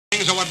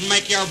things that would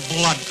make your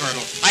blood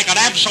curdle. I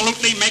could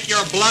absolutely make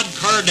your blood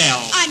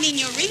curdle. I mean,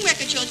 your ring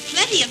record shows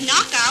plenty of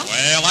knockouts.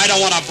 Well, I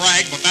don't want to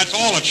brag, but that's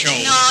all it shows.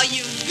 No,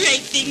 you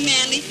great big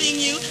manly thing,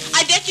 you.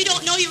 I bet you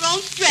don't know your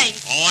own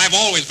strength. Oh, I've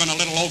always been a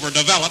little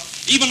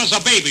overdeveloped. Even as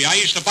a baby, I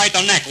used to bite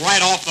the neck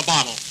right off the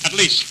bottle. At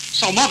least,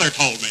 so Mother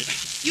told me.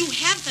 You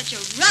have such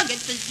a rugged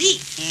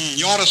physique.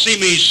 You ought to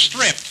see me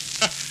stripped.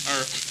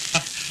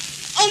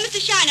 Oh,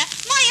 Mr. Shiner,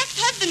 my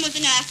ex-husband was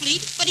an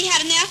athlete, but he had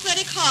an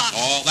athletic heart.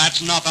 Oh,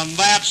 that's nothing.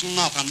 That's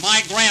nothing.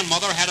 My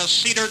grandmother had a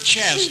cedar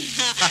chest.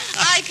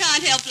 I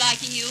can't help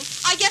liking you.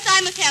 I guess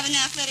I must have an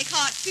athletic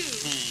heart, too.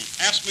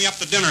 Ask me up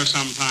to dinner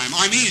sometime.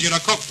 I'm easy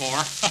to cook for.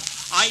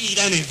 I eat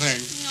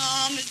anything.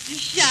 Oh, Mr.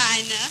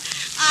 Shiner,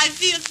 I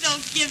feel so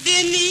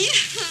giving-y.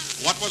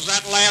 What was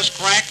that last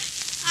crack?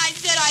 I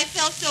said I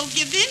felt so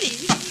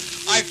giving-y.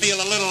 I feel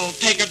a little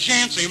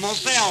take-a-chancey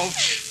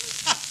myself.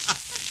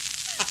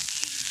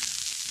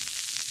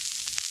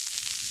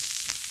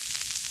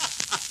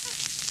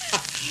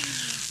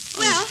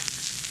 Well,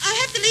 I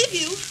have to leave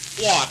you.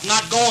 What,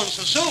 not going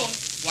so soon?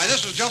 Why,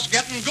 this is just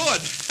getting good.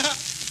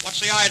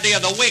 What's the idea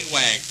of the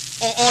wig-wag?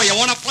 Oh, you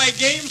want to play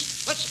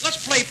games? Let's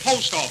play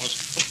post office.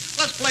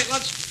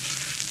 Let's...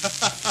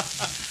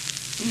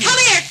 Come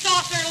here,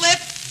 saucer lip.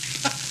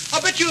 I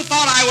bet you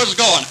thought I was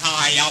going.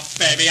 Hiya,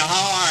 baby, how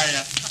are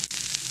you?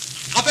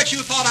 I bet you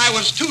thought I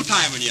was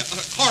two-timing you,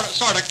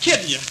 sort of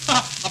kidding you.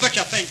 I bet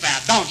you think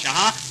that, don't you,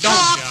 huh?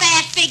 Talk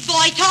fast, big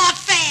boy, talk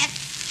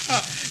fast.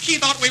 She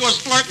thought we was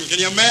flirting.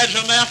 Can you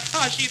imagine that?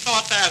 She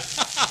thought that.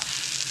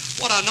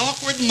 What an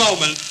awkward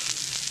moment.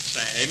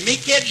 Say, me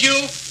kid you?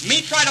 Me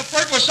try to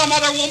flirt with some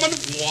other woman?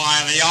 Why,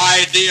 the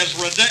idea's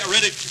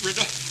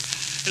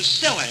it's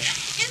silly.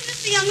 Isn't this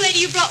the young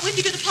lady you brought with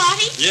you to the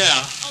party?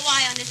 Yeah. Oh,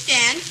 I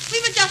understand.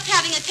 We were just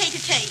having a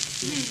tete-a-tete.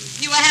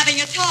 You were having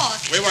a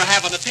talk. We were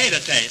having a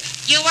tete-a-tate.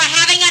 You were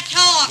having a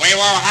talk. We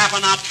were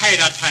having a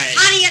tete-a-tate.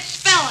 How do you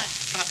spell it?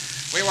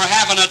 We were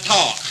having a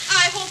talk.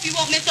 I hope you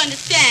won't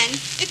misunderstand,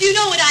 if you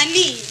know what I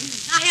mean.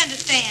 I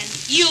understand.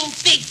 You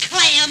big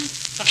clam.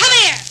 Come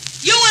here.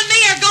 You and me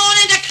are going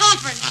into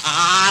conference.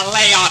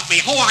 Lay off me.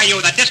 Who are you,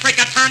 the district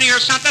attorney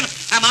or something?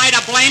 Am I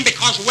to blame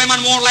because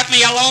women won't let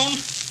me alone?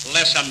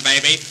 Listen,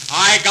 baby,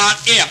 I got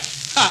if.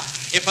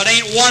 If it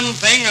ain't one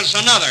thing, it's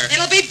another.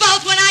 It'll be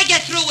both when I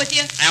get through with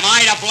you. Am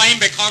I to blame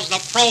because the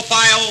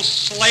profile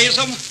slays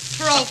them?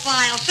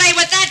 Profile. Say,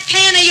 with that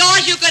can of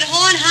yours, you could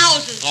horn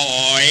houses.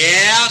 Oh,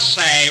 yeah?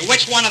 Say,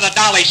 which one of the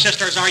Dolly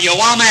sisters are you?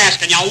 I'm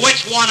asking you,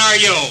 which one are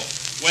you?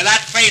 With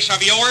that face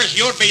of yours,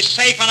 you'd be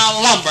safe in a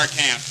lumber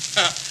camp.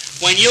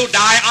 When you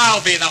die,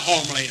 I'll be the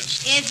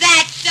homeliest. Is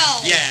that so?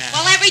 Yeah.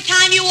 Well, every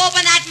time you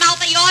open that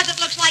mouth of yours, it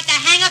looks like the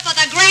hangar for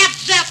the Graf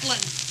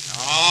Zeppelin.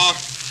 Oh,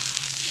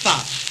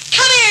 thump.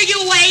 Come here,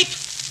 you ape.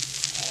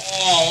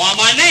 Oh, I'm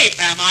an ape,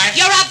 am I?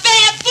 You're a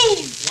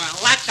baboon. Well,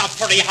 that's a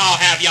pretty how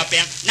have you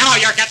been. Now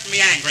you're getting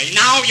me angry.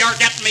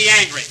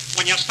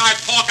 When you start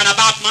talking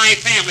about my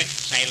family.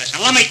 Say, listen,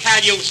 let me tell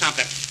you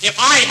something. If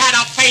I had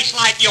a face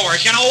like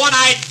yours, you know what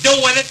I'd do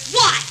with it?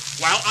 What?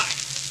 Well,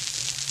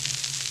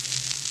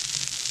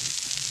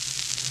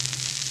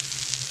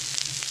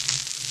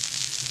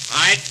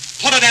 I'd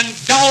put it in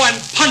dough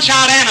and punch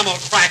out animal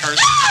crackers.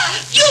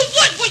 You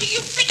would you?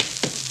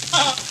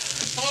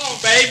 Oh,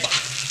 babe.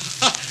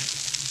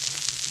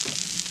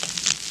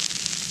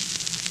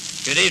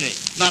 Good evening.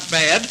 Not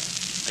bad.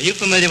 Are you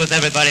familiar with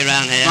everybody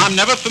around here? I'm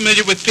never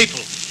familiar with people.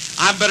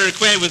 I'm better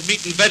acquainted with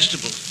meat and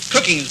vegetables.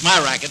 Cooking is my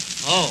racket.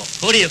 Oh,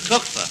 who do you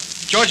cook for?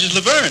 George's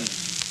Laverne.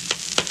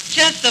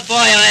 Just the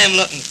boy I am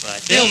looking for.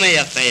 Do me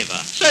a favor.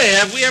 Say,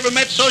 have we ever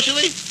met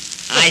socially?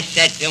 I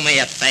said do me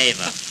a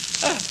favor.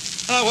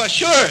 Well,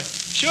 sure.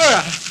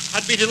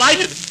 I'd be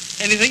delighted.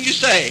 Anything you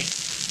say.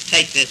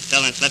 Take this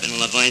pill and slip it in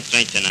Laverne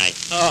drink tonight.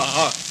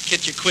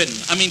 Quit your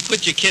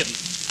kidding.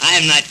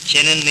 I'm not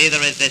kidding,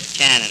 neither is this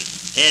cannon.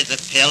 Here's the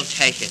pill,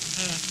 take it.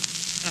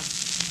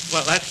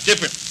 Well, that's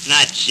different.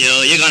 Not you.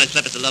 You're going to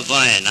slip it to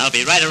Laverne. I'll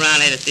be right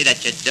around here to see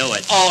that you do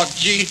it. Oh,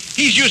 gee,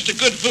 he's used to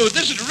good food.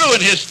 This would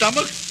ruin his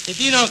stomach. If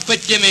you don't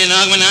quit giving me an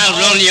argument, I'll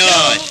ruin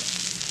yours.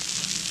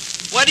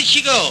 Where did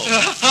she go?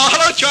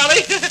 Hello,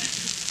 Charlie.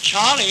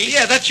 Charlie?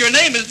 Yeah, that's your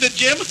name, isn't it,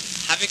 Jim?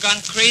 Have you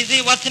gone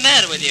crazy? What's the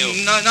matter with you?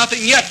 No,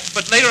 nothing yet,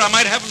 but later I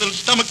might have a little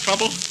stomach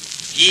trouble.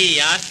 Gee,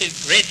 I feel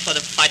great for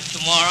the fight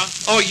tomorrow.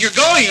 Oh, you're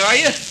going, are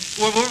you?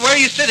 Where are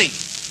you sitting?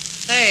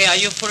 Say, are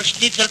you for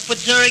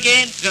Schnitzelputzer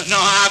again? No,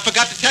 I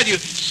forgot to tell you.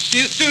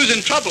 Sue's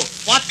in trouble.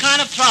 What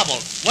kind of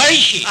trouble? Where is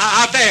she?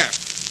 Out there.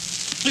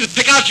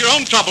 Pick out your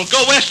own trouble.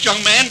 Go west,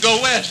 young man, go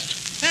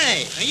west.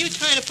 Hey, are you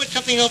trying to put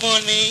something over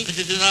on me?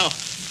 No.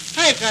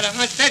 I've got a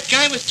hunch that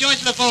guy was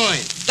George Laverne.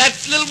 That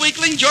little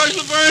weakling, George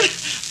Laverne?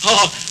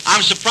 Oh,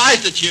 I'm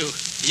surprised at you.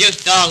 You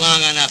stalled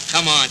long enough.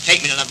 Come on,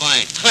 take me to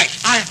Laverne. Quick.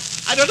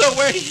 I don't know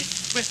where he...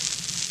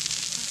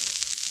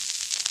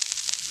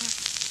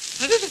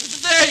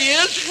 There he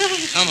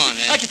is. Come on,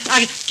 man. I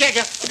can't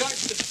get...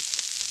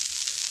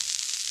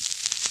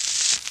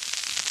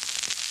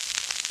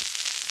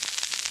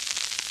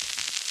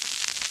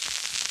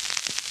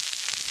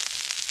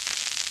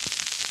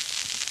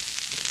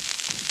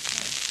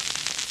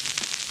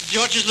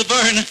 George's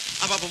Laverne.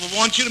 I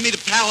want you to meet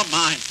a pal of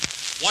mine.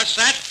 What's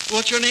that?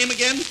 What's your name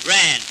again?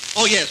 Rand.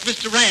 Oh, yes,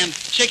 Mr. Rand.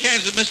 Shake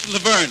hands with Mr.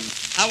 Laverne.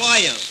 How are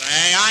you?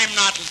 Say, I'm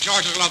not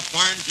George's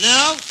Laverne.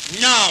 No?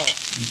 No.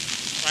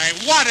 Say,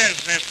 what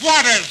is this?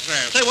 What is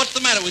this? Say, what's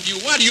the matter with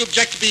you? Why do you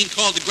object to being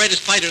called the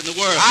greatest fighter in the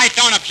world? I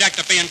don't object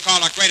to being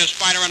called the greatest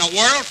fighter in the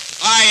world.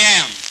 I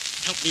am.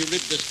 Help me rid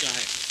this guy.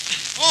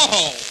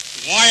 Oh,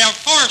 why, of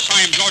course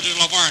I'm George's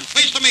Laverne.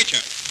 Pleased to meet you.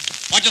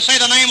 What'd you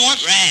say the name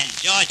was? Rand.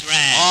 George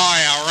Rand. Oh,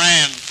 yeah,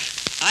 Rand.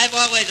 I've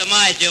always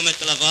admired you,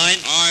 Mr. Laverne.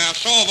 Oh, yeah,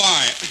 so have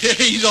I.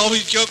 He's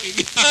always joking.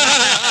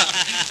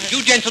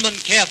 You gentlemen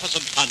care for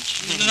some punch?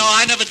 No,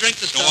 I never drink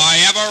the Do stuff.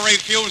 I ever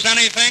refuse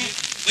anything?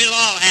 We'll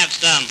all have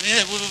some.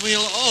 Yeah,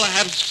 we'll all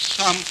have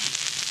some.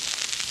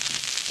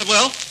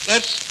 Well,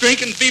 let's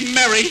drink and be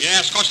merry.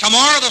 Yes, because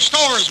tomorrow the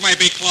stores may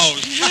be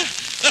closed.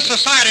 This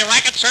society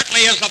racket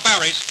certainly is the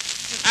berries.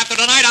 After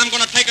tonight, I'm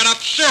going to take it up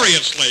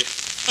seriously.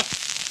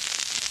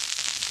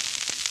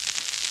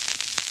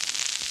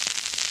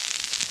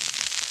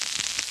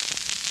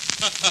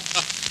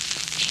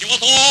 She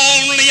was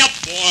only a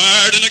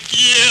bird in a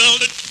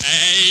gilded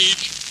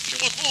cage. She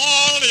was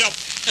only a...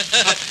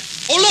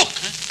 Oh, look!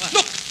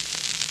 Look!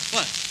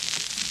 What?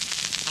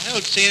 I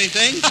don't see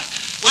anything.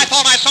 I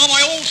thought I saw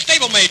my old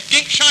stablemate,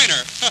 Gink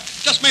Shiner.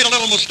 Just made a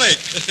little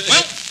mistake.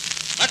 Well,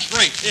 let's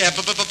drink. Yeah,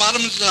 but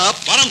bottoms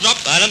up. Bottoms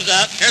up. Bottoms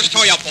up. Here's to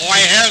you, boy.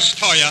 Here's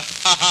to you.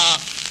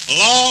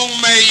 Long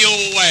may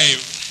you wave.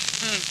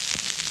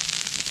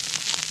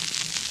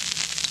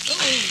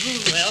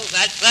 Well,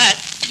 that's that.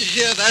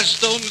 Yeah, that's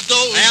those.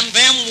 And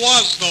them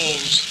was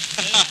those.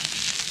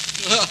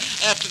 Well,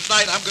 after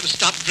tonight, I'm going to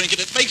stop drinking.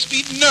 It makes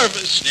me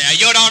nervous. Yeah,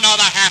 you don't know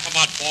the half of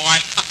it, boy.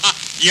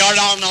 You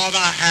don't know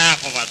the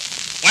half of it.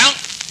 Well,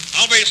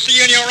 I'll be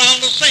seeing you around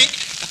the sink.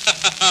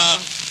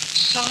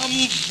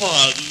 Some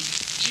fun.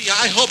 Gee,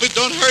 I hope it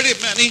don't hurt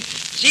him any.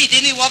 Gee,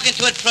 didn't he walk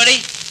into it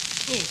pretty?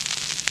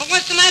 But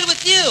what's the matter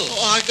with you?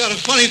 Oh, I got a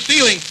funny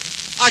feeling.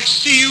 I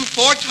see you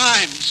 4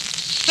 times.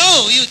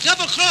 So, you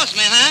double-crossed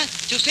me, huh?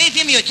 To save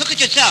him, you took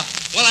it yourself.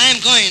 Well, I am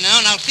going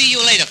now, and I'll see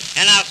you later.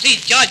 And I'll see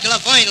George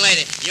Laverne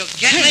later. You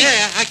get me?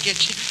 Yeah, I get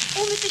you.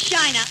 Oh, Mr.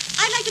 Shiner,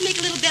 I'd like to make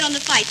a little bet on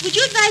the fight. Would you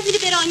advise me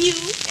to bet on you?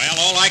 Well,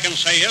 all I can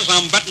say is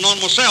I'm betting on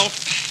myself.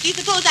 Do you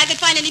suppose I could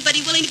find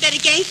anybody willing to bet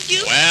against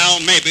you? Well,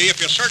 maybe.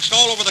 If you searched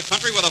all over the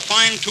country with a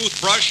fine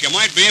toothbrush, you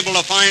might be able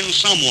to find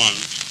someone.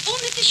 Oh,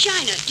 Mr.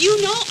 Shiner, do you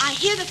know I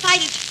hear the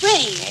fight is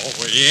framed?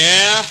 Oh,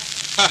 yeah?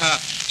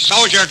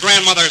 So's your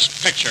grandmother's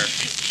picture.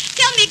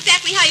 Tell me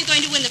exactly how you're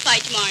going to win the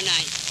fight tomorrow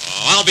night.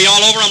 Oh, I'll be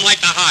all over him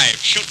like the hive,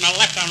 shooting a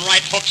left and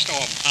right hooks to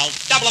him. I'll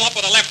double him up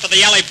with a left to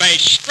the alley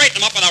base,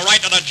 straighten him up with a right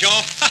to the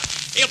jaw.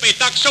 He'll be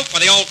duck soup for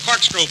the old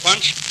corkscrew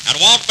punch. It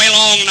won't be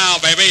long now,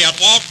 baby. It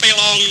won't be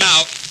long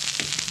now.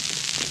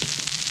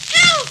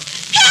 Help!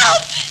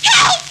 Help!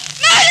 Help!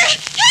 Murder!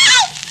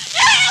 Help!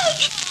 Help!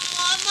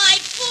 Oh, my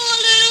poor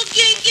little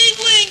Ginky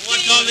Winky.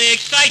 What's all the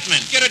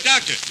excitement? Get a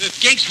doctor. If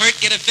Gink's hurt,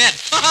 get a vet.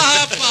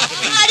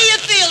 How do you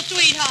feel,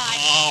 sweetheart?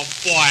 Oh,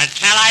 boy,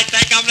 can I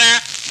take him there?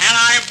 Can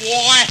I,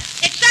 boy?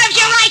 It serves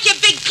you right, you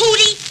big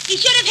cootie. He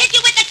should have hit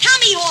you with the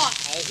tummy horse.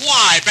 Oh,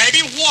 why,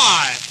 baby,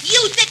 why?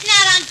 You sitting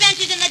out on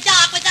benches in the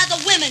dark with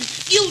other women.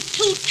 You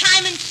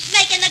two-timing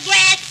snake in the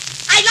grass.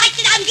 I liked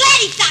it. I'm glad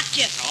he stopped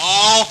you.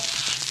 Oh,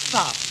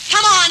 stop.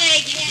 Come on,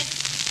 egghead.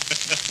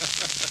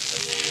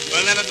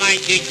 Well, never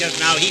mind Gink just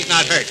now. He's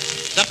not hurt.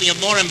 Something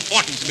of more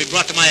importance to be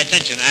brought to my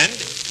attention, and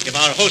if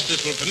our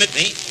hostess will permit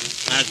me,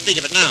 I'll speak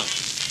of it now.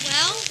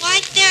 Well,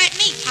 why stare at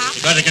me, Pop?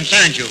 Because it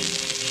concerns you.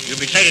 You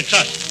betrayed a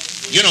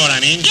trust. You know what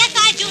I mean. Yes,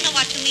 I do know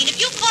what you mean. If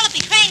you call it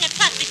betraying a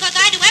trust because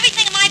I do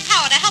everything in my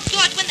power to help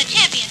George win the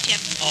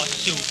championship. Oh,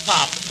 Sue,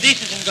 Pop, this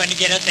isn't going to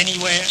get us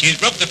anywhere. She's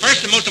broke the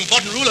first and most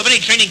important rule of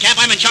any training camp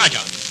I'm in charge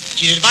of.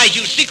 She advised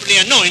you secretly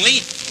and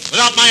knowingly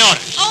without my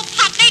orders. Oh,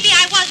 Pop, maybe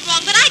I was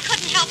wrong, but I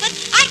couldn't help it.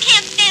 I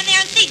can't stand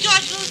there and see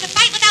George lose the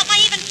fight without my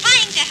even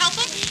trying to help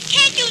him.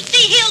 Can't you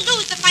see he'll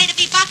lose the fight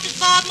if he boxes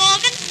Bob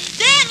Morgan?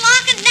 Dan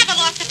Larkin never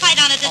lost a fight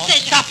on a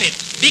decision. Oh, stop it.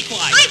 Be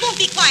quiet. I won't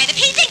be quiet. If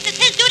he thinks it's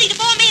his duty to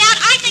bore me out,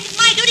 I think it's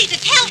my duty to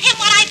tell him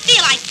what I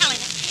feel like telling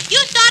him. You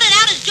started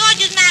out as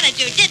George's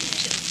manager, didn't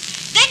you?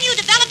 Then you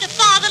developed a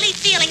fatherly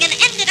feeling and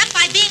ended up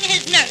by being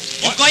his nurse.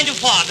 You're going too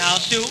far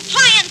now, Sue.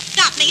 Try and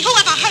stop me. Who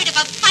ever heard of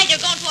a fighter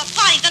going to a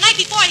party the night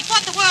before he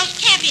fought the world's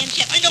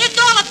championship? It's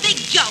all a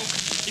big joke.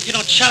 If you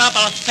don't shut up,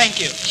 I'll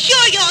spank you.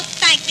 Sure, you'll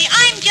spank me.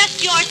 I'm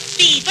just your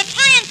speed. But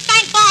try and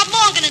spank Bob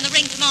Morgan in the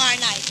ring tomorrow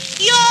night.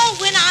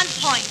 You'll win on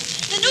point.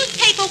 The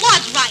newspaper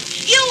was right.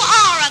 You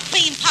are a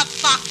clean pup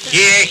boxer.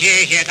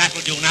 Here. That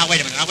will do. Now,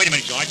 wait a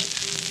minute, George.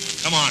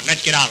 Come on,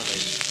 let's get out of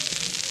this.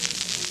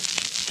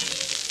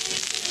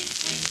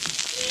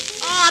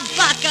 Aw,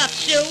 buck up,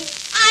 Sue.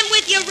 I'm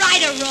with you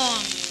right or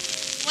wrong.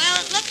 Well,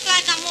 it looks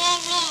like I'm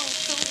all wrong,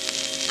 Sue.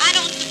 I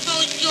don't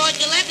suppose George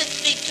will ever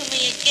speak to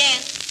me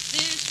again.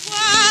 This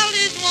world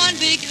is one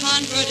big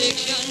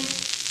contradiction.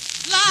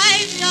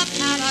 Life's a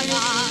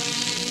paradox.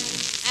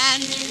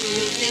 And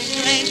truth is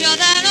stranger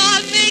than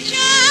all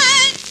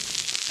fiction.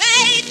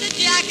 Fate's a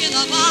jack in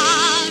the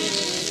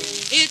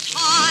box. It's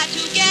hard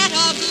to get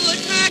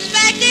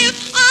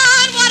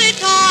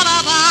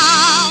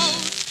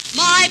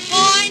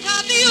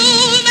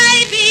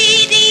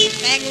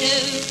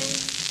perspective.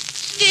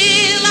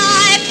 Still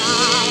I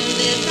found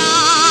this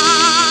out.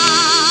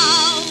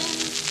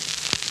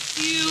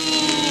 You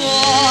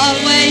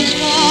always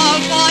fall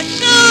for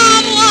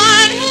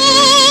someone who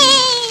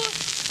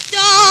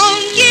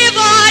don't give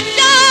a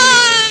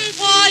darn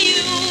for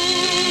you.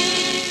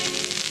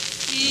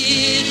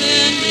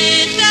 Isn't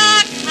this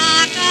a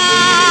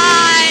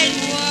cockeyed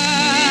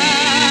world?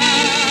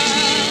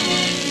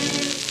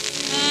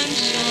 And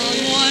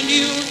someone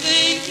you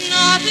think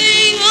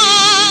nothing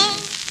of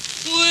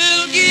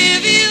will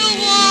give you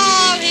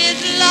all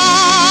his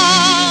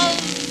love.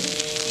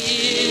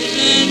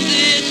 Isn't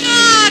this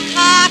a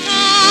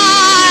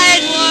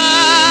cockeyed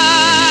world?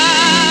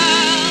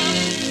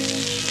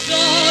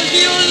 Those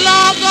you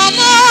love the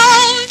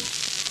most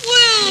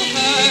will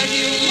hurt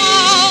you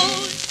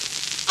most.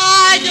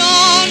 I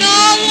don't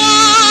know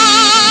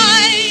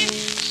why.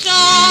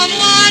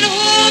 Someone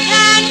who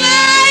can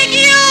make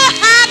you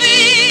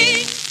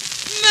happy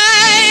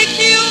makes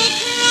you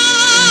cry.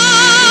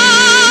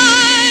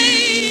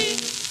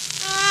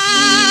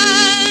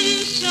 And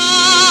somehow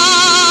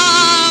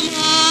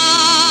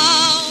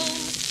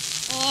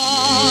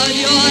all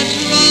your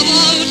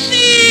troubles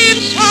seem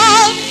so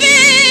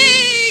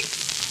big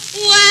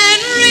when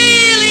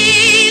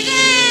really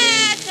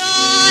they're so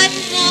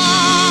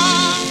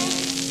small.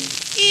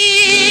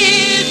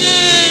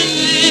 Isn't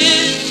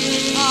this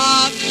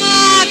a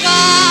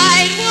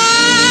cockeyed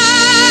world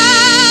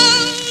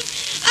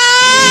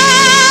after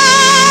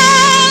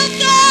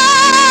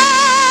all?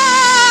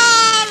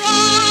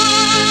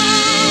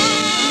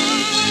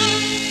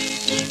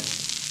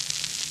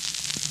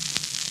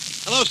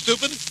 Hello,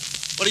 stupid.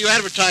 What are you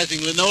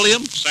advertising,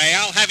 linoleum? Say,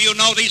 I'll have you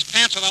know these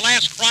pants are the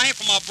last cry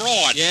from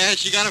abroad.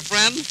 Yes, you got a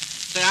friend?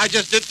 Say, I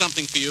just did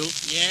something for you.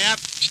 Yeah,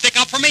 stick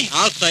up for me?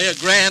 I'll say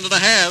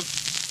 $1.50.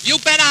 You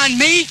bet on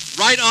me?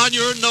 Right on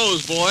your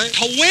nose, boy.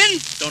 To win?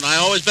 Don't I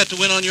always bet to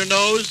win on your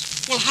nose?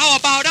 Well, how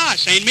about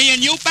us? Ain't me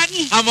and you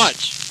betting? How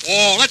much?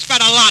 Oh, let's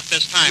bet a lot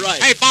this time.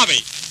 Right. Hey,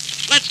 Bobby,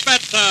 let's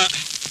bet,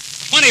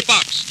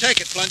 $20.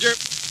 Take it, Plunger.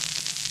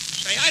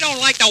 Say, I don't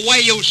like the way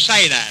you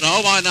say that.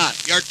 No, why not?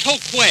 You're too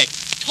quick,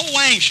 too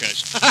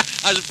anxious.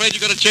 I was afraid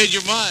you're going to change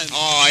your mind.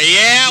 Oh,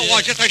 yeah? Yeah.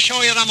 Well, just to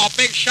show you that I'm a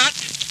big shot,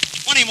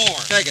 20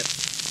 more. Take it.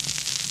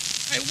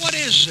 Hey, what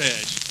is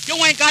this? You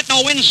ain't got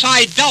no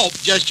inside dope.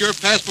 Just your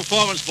past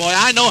performance, boy.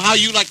 I know how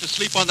you like to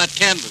sleep on that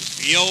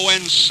canvas. You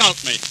insult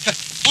me.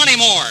 20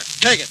 more.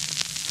 Take it.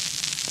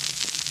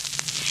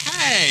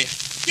 Hey,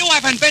 you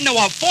haven't been to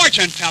a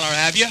fortune teller,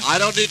 have you? I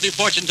don't need the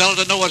fortune teller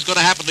to know what's going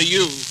to happen to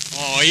you.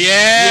 Oh,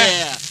 yeah?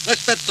 Yeah.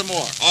 Let's bet some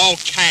more.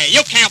 Okay,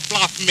 you can't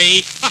bluff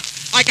me.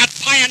 I got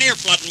pioneer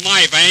blood in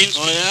my veins.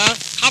 Oh, yeah?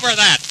 Cover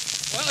that.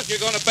 Well, if you're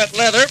going to bet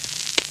leather,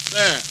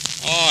 there.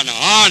 Oh, no,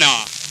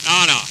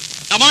 no.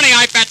 The money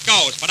I bet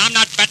goes, but I'm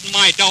not betting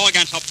my dough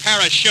against a pair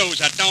of shoes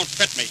that don't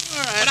fit me.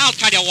 All right. But I'll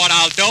tell you what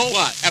I'll do.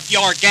 What? If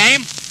you're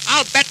game,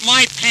 I'll bet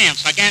my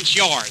pants against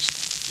yours.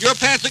 Your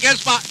pants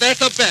against mine. That's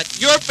a bet.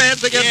 Your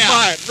pants against Yeah.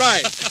 mine.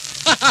 Right.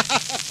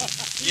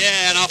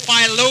 Yeah, and if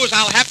I lose,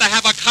 I'll have to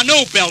have a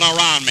canoe built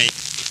around me.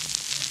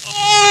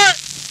 Or.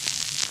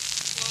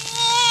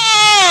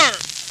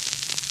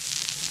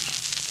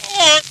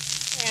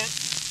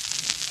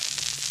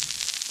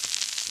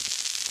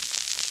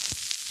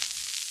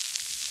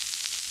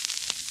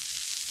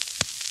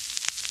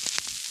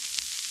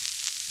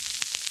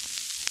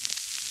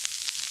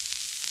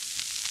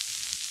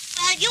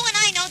 Well, you and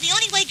I know the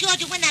only way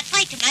George will win that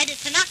fight tonight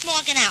is to knock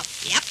Morgan out.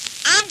 Yep.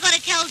 I'm going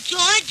to tell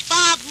George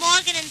Bob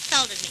Morgan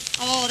insulted me.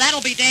 Oh,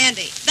 that'll be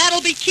dandy.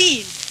 That'll be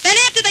keen. Then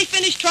after they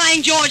finish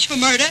trying George for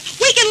murder,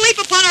 we can leap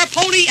upon our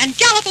pony and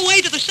gallop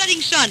away to the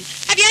setting sun.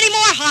 Have you any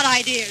more hot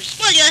ideas?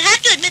 Well, you'll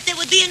have to admit there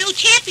would be a new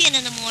champion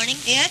in the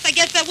morning. Yes, I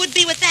guess that would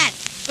be with that.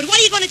 But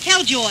what are you going to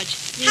tell George?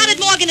 How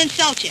did Morgan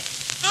insult you?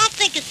 I'll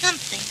think of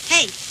something.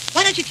 Hey,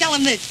 why don't you tell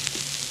him this?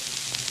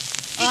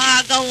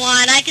 Oh, go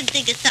on. I can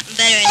think of something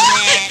better than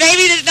that.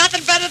 Baby, there's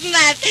nothing better than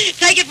that.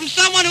 Take it from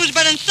someone who's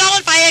been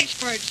insulted by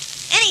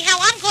experts. Anyhow,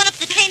 I'm going up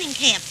to the training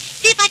camp.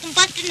 See if I can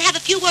bust in and have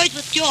a few words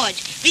with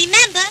George.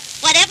 Remember,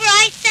 whatever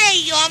I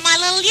say, you're my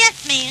little yes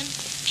man.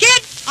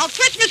 Kid, I'll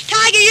Christmas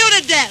tiger you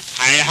to death.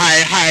 Hey,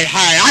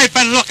 I've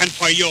been looking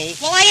for you.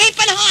 Well, I ain't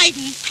been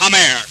hiding. Come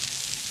here.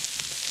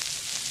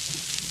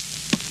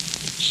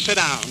 Sit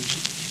down.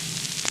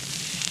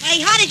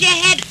 Hey, how does your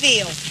head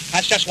feel?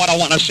 That's just what I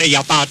want to see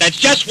you about.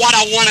 That's just what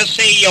I want to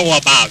see you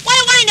about. What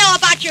do I know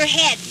about your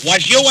head?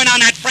 Was you in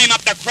on that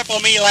frame-up to cripple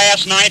me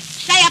last night?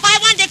 Say, if I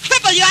wanted to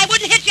cripple you, I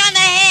wouldn't hit you on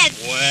the head.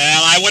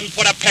 Well, I wouldn't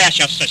put it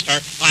past you, sister.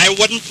 I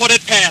wouldn't put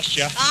it past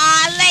you.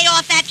 Lay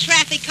off that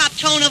traffic cop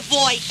tone of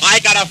voice. I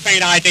got a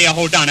faint idea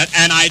who done it,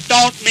 and I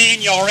don't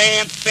mean your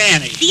Aunt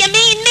Fanny. Do you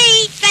mean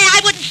me? Say,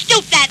 I wouldn't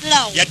stoop that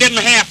low. You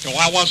didn't have to.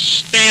 I was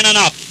standing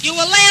up. You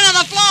were laying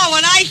on the floor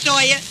when I saw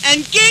you,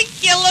 and Gink,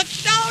 you look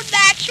so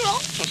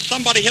natural. So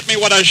somebody hit me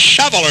with a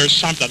shovel or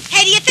something.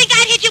 Hey, do you think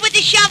I'd hit you with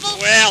the shovel?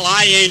 Well,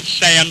 I ain't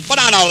saying, but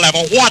on a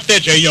level, what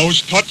did you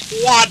use, Toots?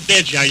 What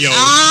did you use?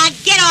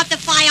 Get off the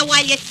fire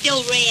while you're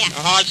still rare.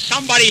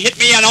 Somebody hit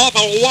me an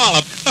awful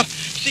wallop.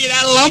 See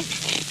that lump?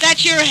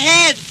 That's your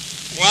head.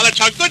 Well, it's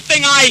a good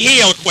thing I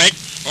heal quick,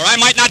 or I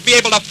might not be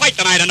able to fight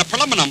tonight in the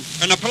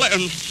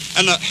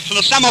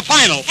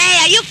semifinal. Hey,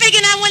 are you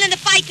figuring on winning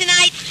the fight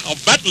tonight? I'm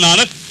betting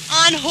on it.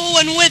 On who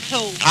and with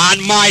who? On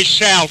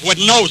myself, with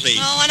Nosy.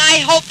 Oh, and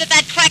I hope that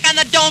crack on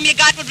the dome you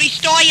got would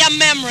restore your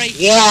memory.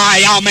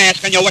 Why? I'm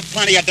asking you with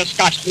plenty of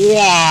disgust.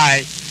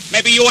 Why?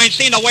 Maybe you ain't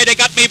seen the way they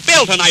got me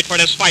billed tonight for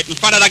this fight in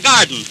front of the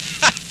garden.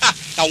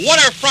 The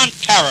waterfront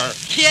terror.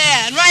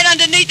 Yeah, and right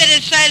underneath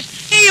it says,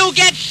 he who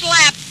gets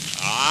slapped.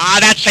 Ah,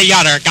 that's the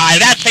other guy.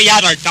 That's the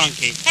other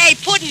donkey. Hey,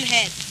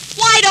 Puddinhead,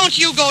 why don't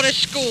you go to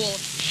school?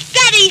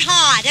 Study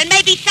hard, and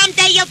maybe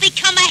someday you'll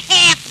become a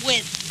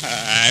half-wit.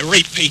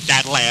 Repeat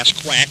that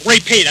last crack.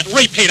 Repeat it.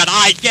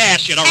 I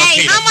gas you to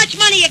Hey, repeat how it. much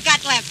money you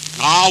got left?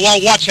 Oh,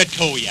 well, what's it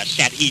to you?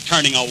 Said he,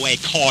 turning away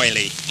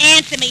coyly.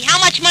 Answer me. How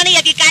much money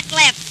have you got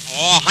left?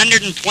 Oh,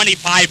 $125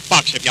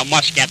 if you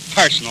must get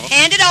personal.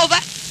 Hand it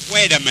over.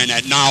 Wait a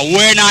minute now.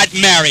 We're not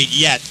married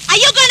yet. Are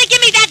you going to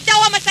give me that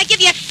dough, or must I give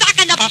you a sock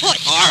in the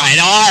push? All right.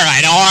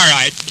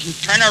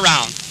 Turn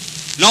around.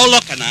 No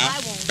looking now.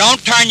 I won't.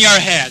 Don't turn your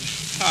head.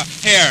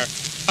 Here.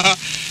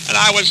 And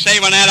I was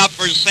saving that up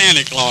for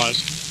Santa Claus.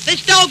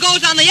 This dough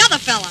goes on the other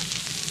fella.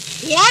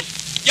 What?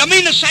 You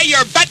mean to say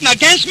you're betting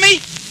against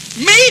me?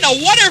 Me,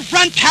 the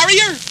waterfront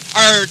terrier?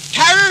 Or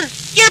terror?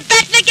 You're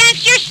betting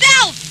against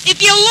yourself.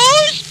 If you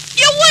lose,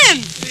 you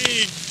win.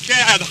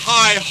 Egad,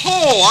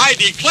 hi-ho, I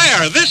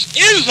declare, this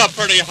is a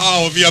pretty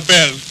how have you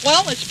been.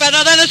 Well, it's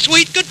better than a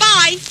sweet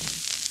goodbye.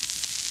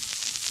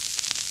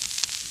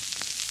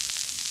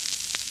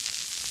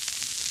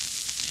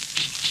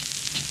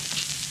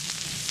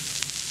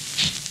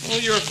 Oh,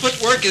 your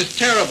footwork is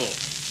terrible.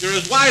 You're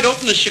as wide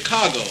open as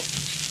Chicago.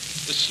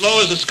 As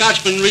slow as a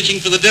Scotchman reaching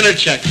for the dinner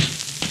check.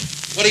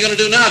 What are you going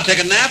to do now, take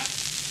a nap?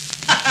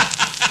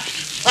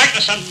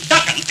 Practicing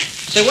ducking.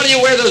 Say, what do you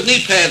wear those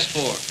knee pads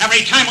for?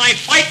 Every time I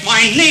fight,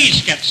 my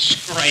knees get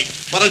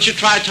scraped. Why don't you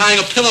try tying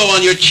a pillow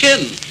on your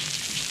chin?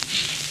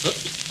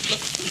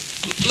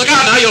 Look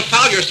out now, you'll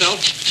foul yourself.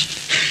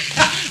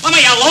 Let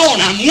me alone,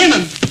 I'm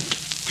winning.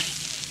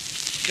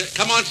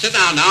 Come on, sit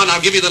down now, and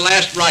I'll give you the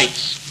last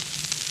rites.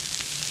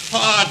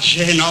 Oh,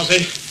 gee,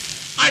 Nosy.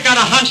 I got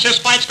a hunch this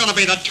fight's going to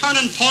be the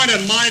turning point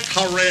in my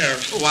career.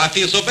 Oh, why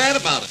feel so bad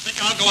about it? I think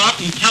I'll go out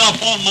and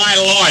telephone my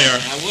lawyer.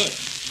 I would.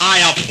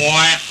 Hiya,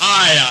 boy,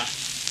 hiya.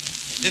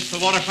 This the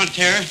waterfront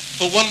terror?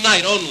 For one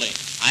night only.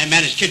 I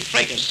managed Kid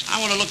Fracas. I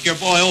want to look your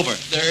boy over.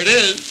 There it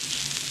is.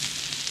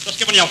 Just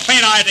giving you a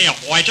faint idea,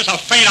 boy, just a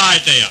faint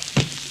idea.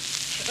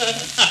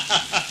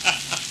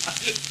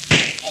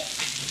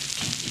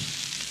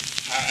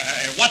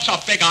 What's a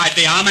big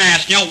idea? I'm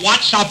asking you,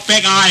 what's a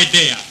big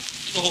idea?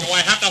 Do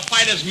I have to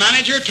fight his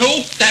manager,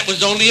 too? That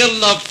was only a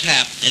love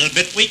tap. Little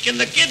bit weak in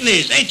the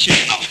kidneys, ain't you?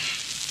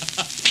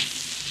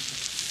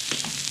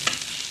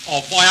 Oh,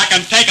 boy, I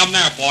can take him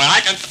there, boy.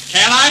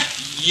 Can I?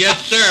 Yes,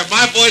 sir.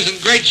 My boy's in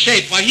great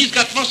shape. Why, he's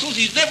got muscles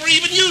he's never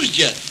even used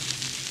yet.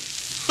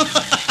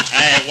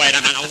 Hey, wait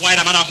a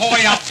minute.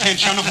 Hoy up,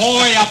 Pinchin.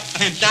 Hoy up,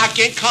 Pinchin. Now,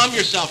 kid, calm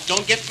yourself.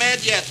 Don't get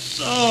mad yet.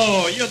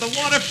 So, you're the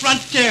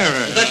waterfront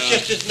terror. That's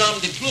just his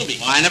nom de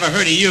plume. Well, I never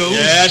heard of you.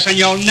 Yes, and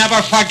you'll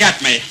never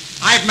forget me.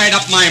 I've made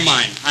up my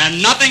mind,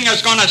 and nothing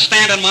is going to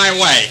stand in my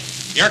way.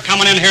 You're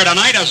coming in here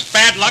tonight as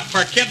bad luck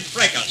for Kid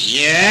Fracas.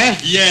 Yeah?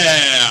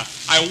 Yeah.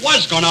 I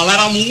was going to let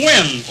him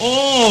win.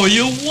 Oh,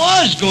 you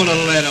was going to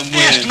let him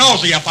win. Ask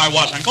Nosy if I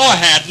wasn't. Go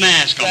ahead and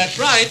ask him. That's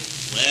right.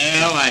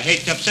 Well, I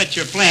hate to upset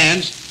your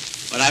plans,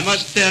 but I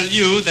must tell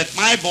you that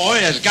my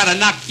boy has got to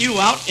knock you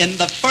out in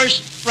the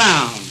first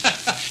round.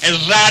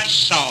 Is that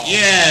so?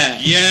 Yeah.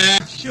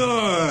 Yeah?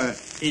 Sure.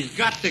 He's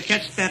got to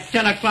catch that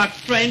 10 o'clock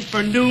train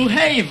for New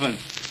Haven.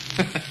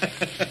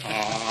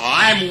 Oh,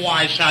 I'm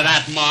wise to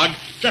that mug.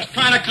 Just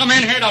trying to come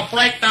in here to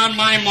break down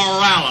my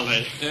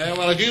morality. Yeah,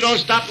 well, if you don't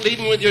stop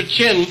leading with your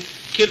chin,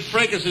 Kid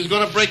Fracas is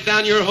going to break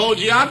down your whole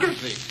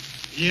geography.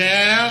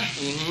 Yeah?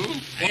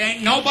 Mm-hmm.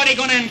 Ain't nobody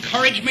going to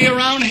encourage me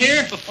around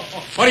here?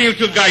 What are you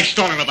two guys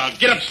stalling about?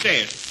 Get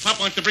upstairs. Pop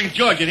wants to bring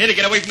George in here to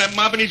get away from that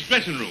mob in his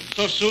dressing room.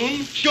 So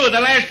soon? Sure, the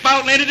last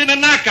bout landed in a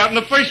knockout in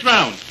the first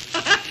round.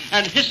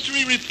 And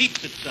history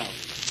repeats itself.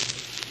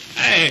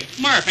 Hey,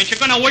 Murph, ain't you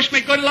going to wish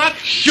me good luck?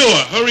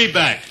 Sure, hurry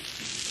back.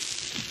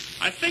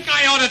 I think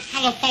I ought to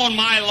telephone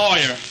my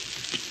lawyer.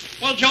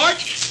 Well,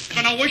 George,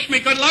 gonna wish me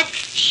good luck?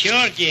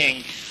 Sure,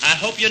 Ging. I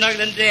hope you're not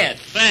dead.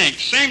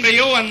 Thanks. Same to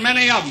you and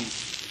many of them.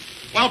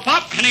 Well,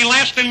 Pop, any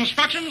last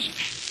instructions?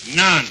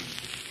 None.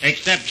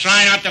 Except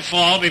try not to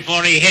fall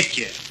before he hits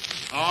you.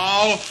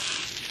 Oh,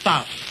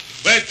 Pop.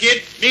 Well,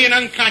 kid, me and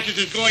Unconscious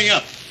is going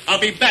up. I'll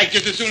be back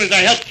just as soon as I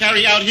help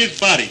carry out his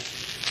body.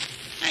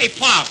 hey,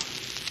 Pop,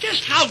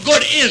 just how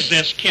good is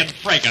this Kid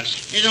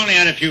Fracas? He's only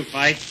had a few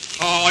fights.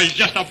 Oh, he's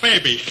just a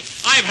baby.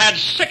 I've had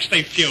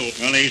 60 few.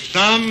 Well, he's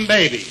some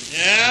baby.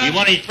 Yeah? He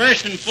won his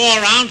first in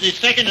 4 rounds, his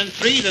second in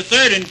 3, the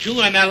third in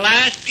 2, and the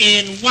last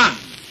in 1.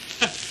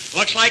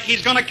 Looks like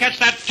he's going to catch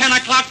that 10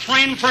 o'clock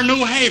train for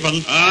New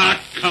Haven.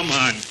 Ah, come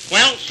on.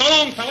 Well, so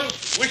long,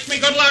 fellas. Wish me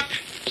good luck.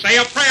 Say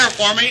a prayer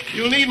for me.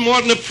 You'll need more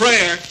than a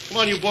prayer. Come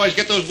on, you boys,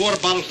 get those water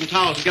bottles and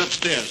towels and get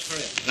upstairs.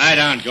 Hurry up. Lie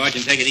down, George,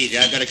 and take it easy.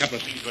 I've got a couple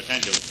of things to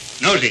attend to.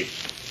 Nosy,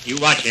 you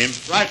watch him.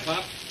 Right,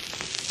 Pop.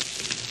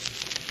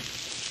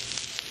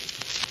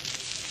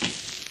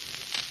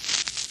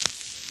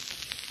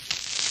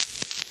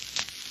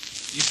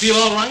 You feel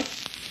all right?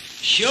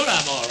 Sure,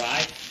 I'm all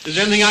right. Is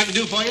there anything I can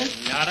do for you?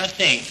 Not a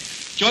thing.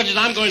 George,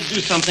 I'm going to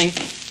do something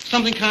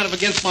kind of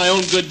against my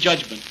own good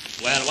judgment.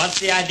 Well, what's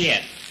the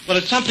idea? Well,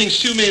 it's something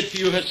Sue made for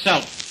you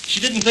herself. She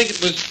didn't think it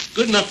was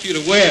good enough for you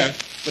to wear,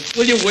 but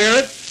will you wear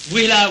it?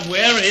 Will I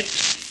wear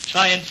it?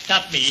 Try and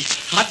stop me.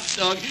 Hot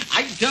dog,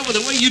 I can tell by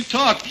the way you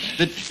talk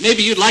that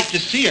maybe you'd like to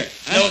see her.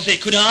 Huh? No, say,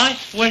 could I?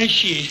 Where is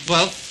she?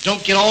 Well,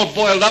 don't get all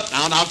boiled up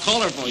now, and I'll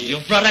call her for you.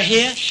 Your brother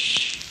here?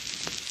 Shh.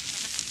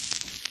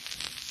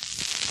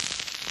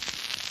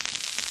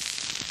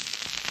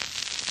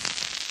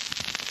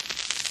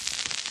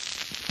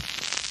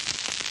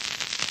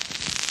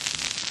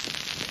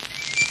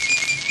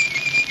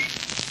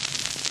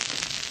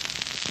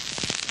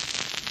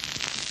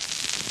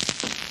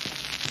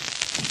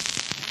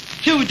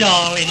 Too,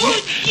 darling. Oh,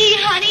 gee,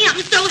 honey,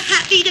 I'm so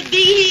happy to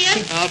be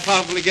here. I'll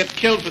probably get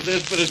killed for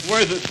this, but it's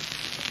worth it.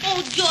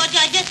 Oh, George,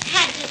 I just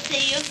had to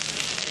see you.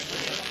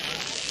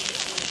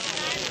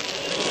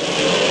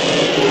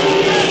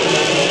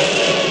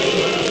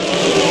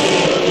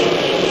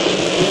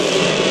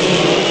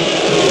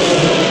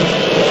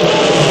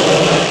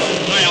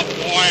 Hiya,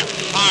 boy.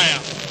 Hiya.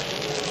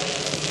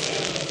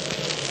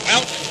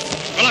 Well,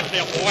 good luck to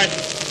you, boy.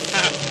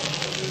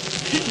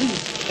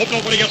 Hope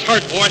nobody gets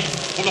hurt, boy.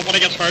 Hope nobody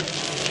gets hurt.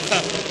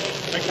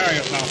 Take care of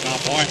yourself now,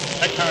 boy.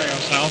 Take care of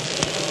yourself.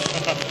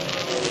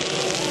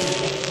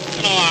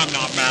 No, I'm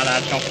not mad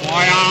at you,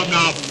 boy. I'm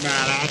not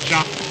mad at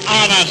you.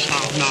 Honest,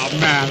 I'm not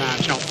mad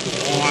at you,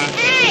 boy.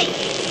 Hey,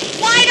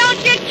 why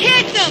don't you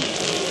kiss him?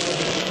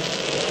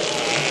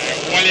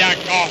 Will you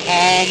go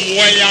home?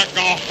 Will you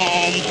go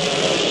home?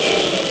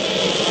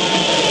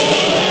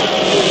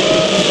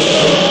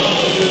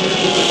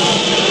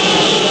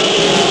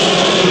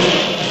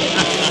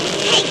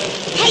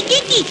 Hey,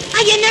 Dickie,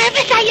 are you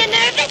nervous? Are you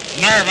nervous?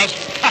 Nervous?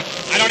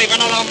 I don't even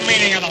know the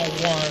meaning of the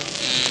word.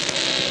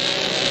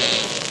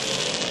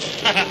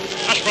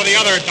 That's for the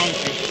other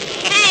donkey.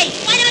 Hey,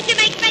 why don't you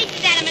make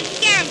faces at him and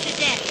scare him to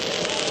death?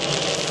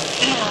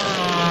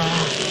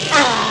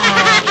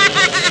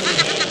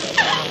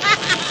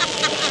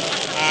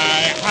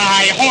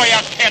 Hi, who are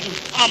you kidding?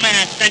 I'm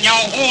asking you,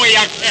 who are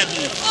you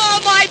kidding? Oh,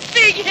 my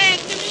big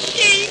handsome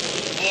sheep.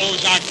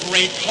 Who's a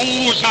great?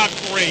 Who's a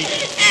great?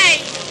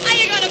 Hey, how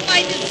you going to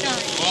fight this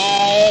time?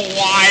 Oh,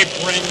 why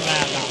bring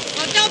that up?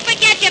 Well, don't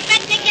forget you're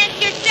betting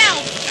against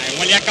yourself. Hey,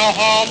 will you go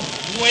home?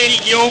 Will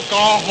you go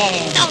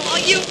home? Oh,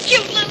 you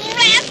cute little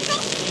rascal.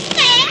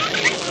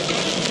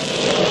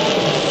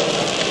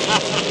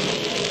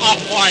 Oh,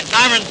 boy,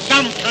 I'm in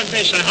some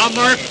condition, huh,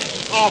 Murph?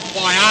 Oh,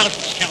 boy, I'll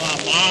kill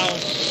him. I'll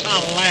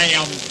slay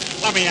him.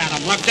 Let me at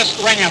him. Look, just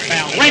ring a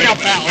bell. Ring a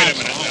bell. Wait a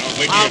minute now.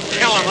 Wait I'll till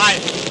kill him.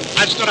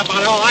 I've stood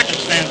about all I can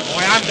stand,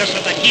 boy. I'm just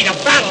at the heat of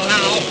battle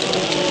now.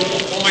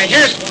 Boy,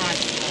 here's what I...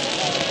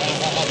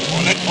 Oh,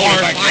 let's go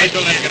back.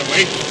 Don't let him get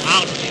away.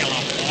 I'll kill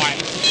him, boy.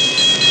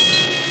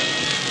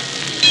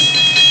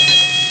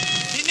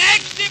 The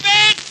next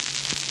event,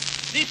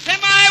 the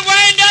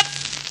semi-wind-up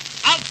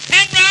of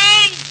 10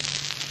 rounds,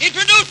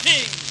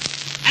 introducing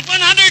at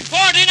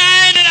 149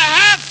 and a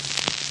half,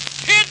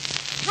 Kid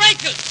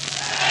Trachis.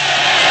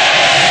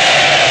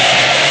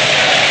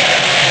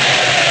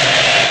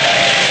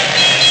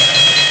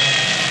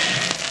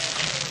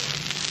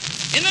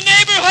 In the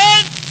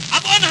neighborhood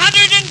of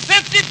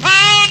 150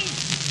 pounds,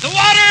 the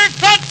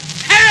water-cut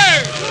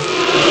terror.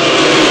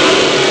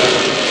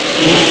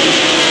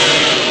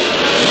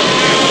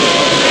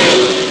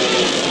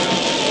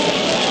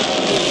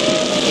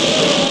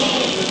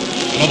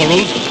 Know the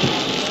rules?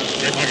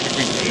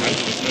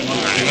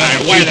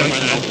 Wait a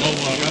minute.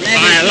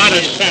 I let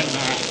it sit now.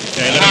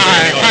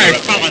 Hey,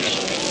 fellas.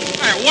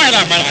 Hey, wait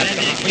a minute.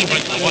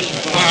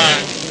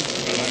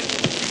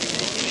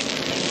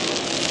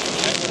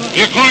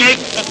 You cornered.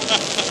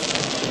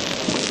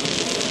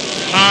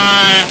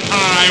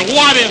 Hi.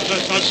 What is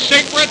this, a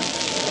secret?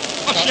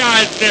 What's the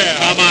idea?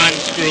 Come on,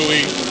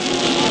 Screwy.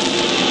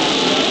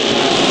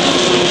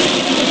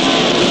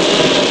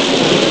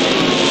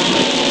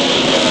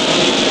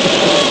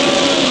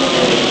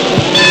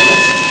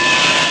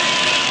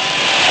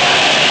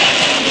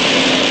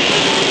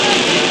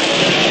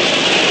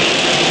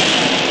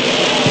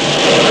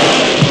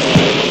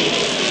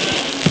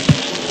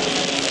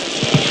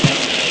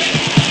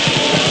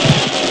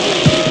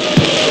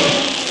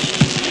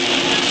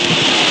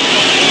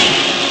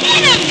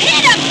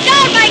 Hit him!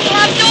 Down, my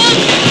glove dog!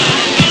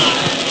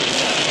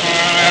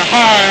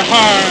 Hi.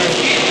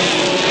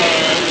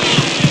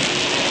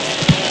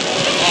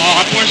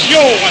 Oh, it was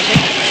you, was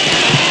it?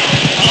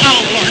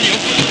 I'll learn you.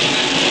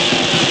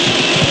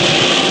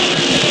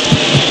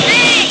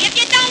 Hey, if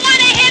you don't want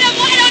to hit him,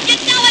 why don't you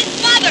tell his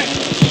mother?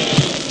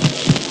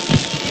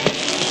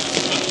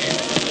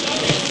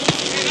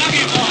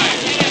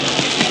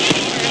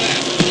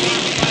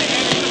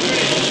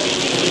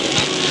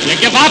 You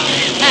give up?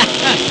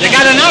 You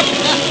got enough?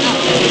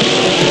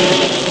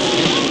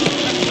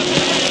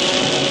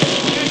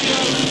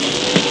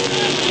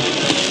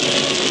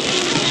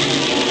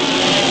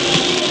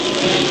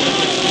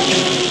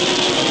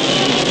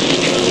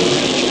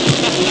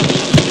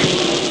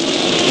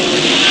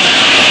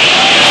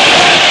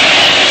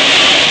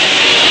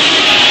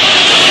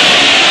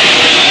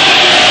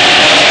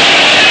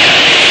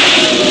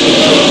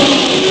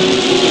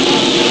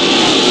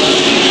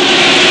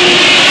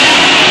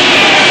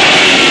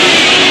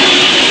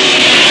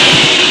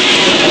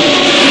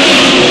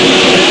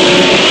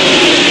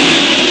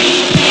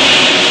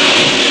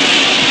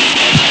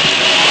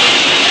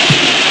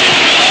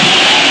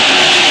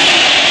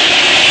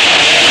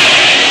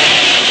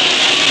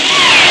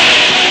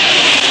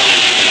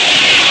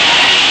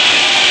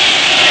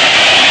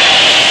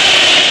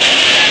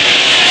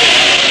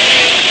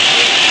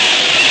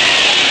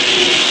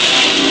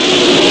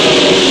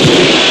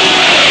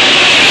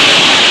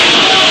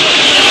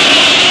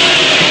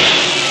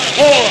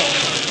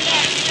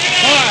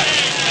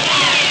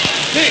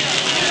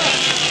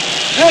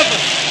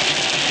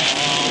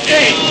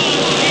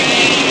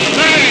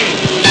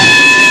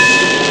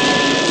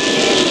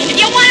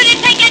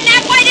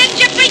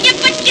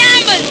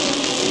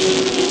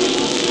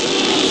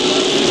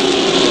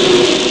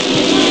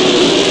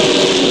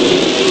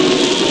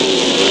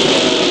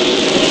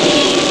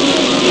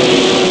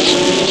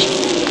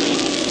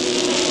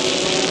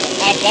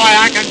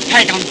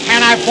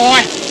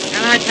 boy.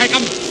 Can I take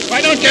them?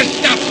 Why don't you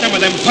stop some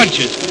of them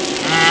punches?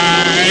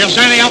 Is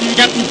any of them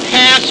getting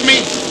past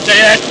me? Say,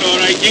 that's all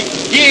right.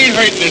 He ain't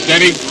hurting us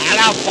any.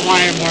 Hello,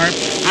 boy, Murph.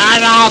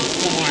 Hello,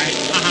 boy.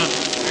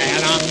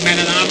 Wait a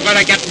minute. I'm going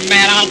to get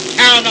mad. I'll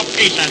tear to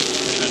pieces.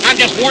 I'm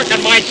just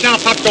working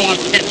myself up to a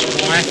pitch,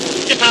 boy.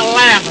 Just a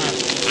lather.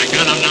 I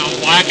got him now,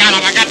 boy. I got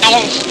him. I got the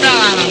whole spell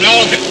out of him. The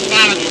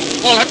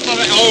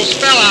whole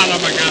spell out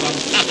of him. I got him.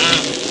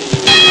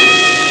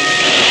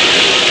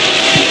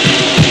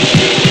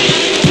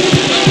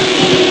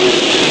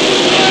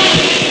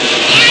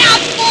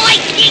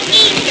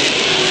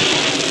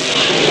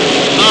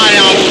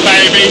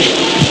 Baby.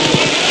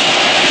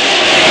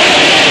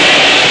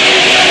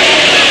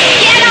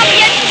 Get up,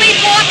 you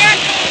sleepwalker.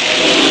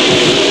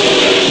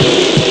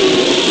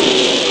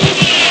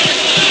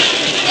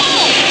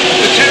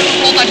 The terrible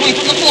rolled that one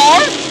from the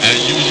floor. As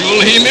usual,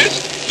 he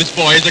missed. This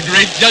boy is a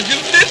great judge of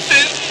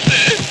distance.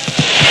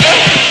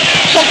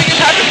 Something has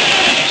happened.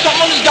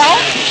 Someone's down.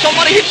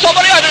 Somebody hit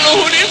somebody. I don't know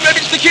who it is.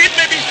 Maybe it's the kid.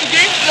 Maybe it's the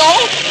game. No,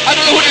 I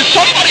don't know who it is.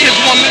 Somebody has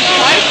won this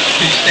time.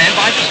 Please stand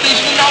by for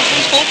station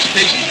announcements, folks.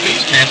 Stations,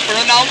 please. Transfer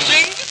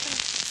announcing.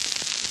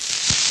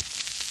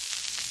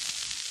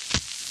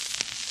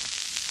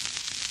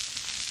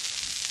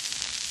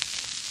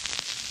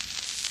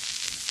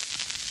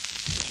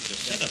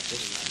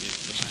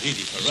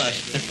 Easy for us.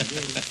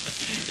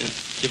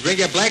 You bring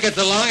your blankets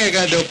along, you're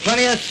going to do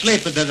plenty of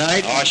sleeping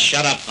tonight. Oh,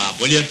 shut up, Bob,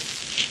 will you?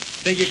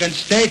 Think you can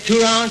stay 2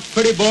 rounds,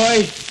 pretty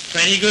boy?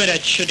 Pretty good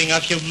at shooting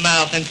off your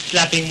mouth and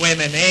slapping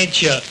women,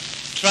 ain't you?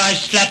 Try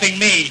slapping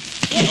me.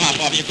 Come on,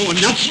 Bob, you're going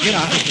nuts. Get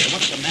out of here.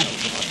 What's the matter,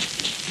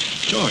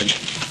 George?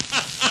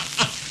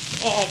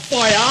 Oh,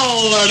 boy,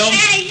 I'll learn him.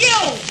 Hey,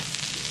 you!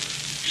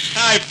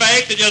 Hi,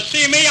 Faith. Did you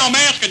see me? I'm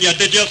asking you.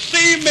 Did you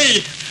see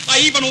me? I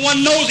even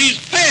won Nosey's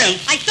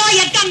pants. I saw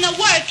you done the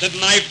work.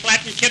 Didn't I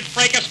flatten Kid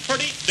Fracas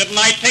pretty? Didn't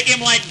I take him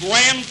like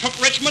Graham took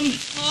Richmond?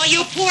 Oh,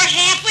 you poor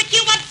halfwit.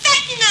 You were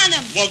betting on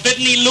him. Well,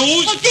 didn't he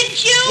lose? Oh,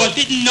 didn't you? Well,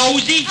 didn't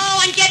Nosey?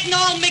 Oh, I'm getting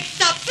all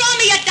mixed up. Throw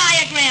me a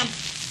diagram.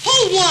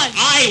 Who won?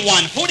 I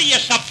won. Who do you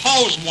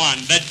suppose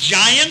won? The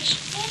Giants?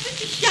 Oh,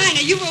 Mr.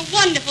 Shiner, you were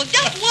wonderful.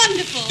 Just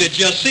wonderful. Did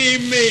you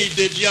see me?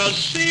 Did you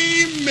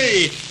see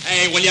me?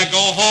 Hey, will you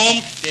go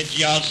home? Did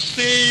you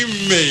see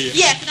me?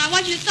 Yes, and I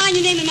want you to sign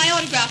your name in my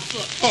autograph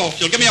book. Oh,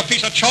 if you'll give me a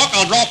piece of chalk,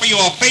 I'll draw for you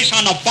a face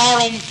on the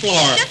barroom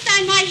floor. Just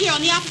sign right here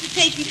on the opposite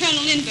page from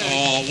Colonel Lindbergh.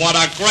 Oh, what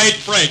a great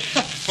break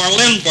for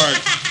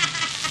Lindbergh.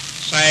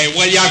 Say,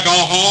 will you go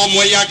home?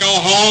 Will you go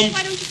home?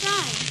 Why don't you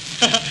sign?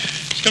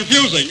 It's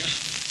confusing.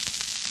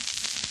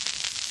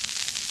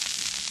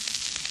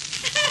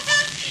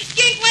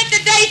 Gink went to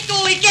day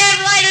school. He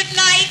can't write at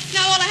night.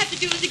 Now all I have to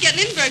do is to get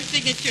Lindbergh's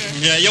signature.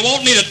 Yeah, you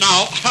won't need it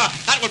now.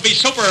 That would be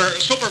super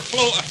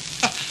flu.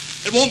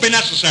 It won't be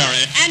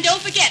necessary. And don't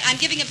forget, I'm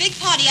giving a big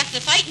party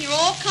after the fight, and you're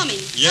all coming.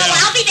 Yeah.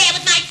 Oh, I'll be there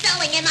with my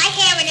sewing and my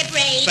hair in a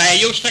braid.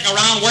 Say, you stick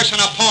around worse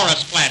than a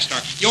porous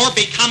plaster. You're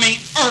becoming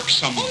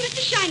irksome. Oh,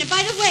 Mr. Shiner,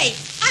 by the way,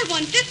 I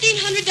won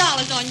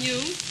 $1,500 on you.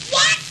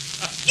 What?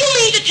 You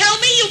mean to tell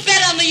me you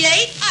bet on the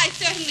 8? I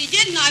certainly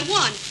did, and I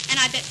won. And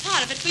I bet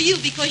part of it for you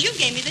because you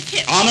gave me the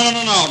tip. Oh, no.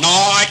 No,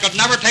 I could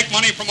never take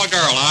money from a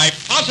girl. I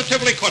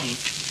positively couldn't.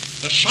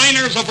 The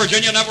Shiners of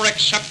Virginia never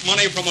accept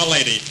money from a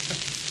lady.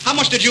 How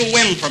much did you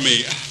win for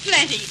me?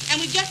 Plenty.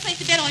 And we just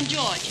placed a bet on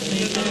George.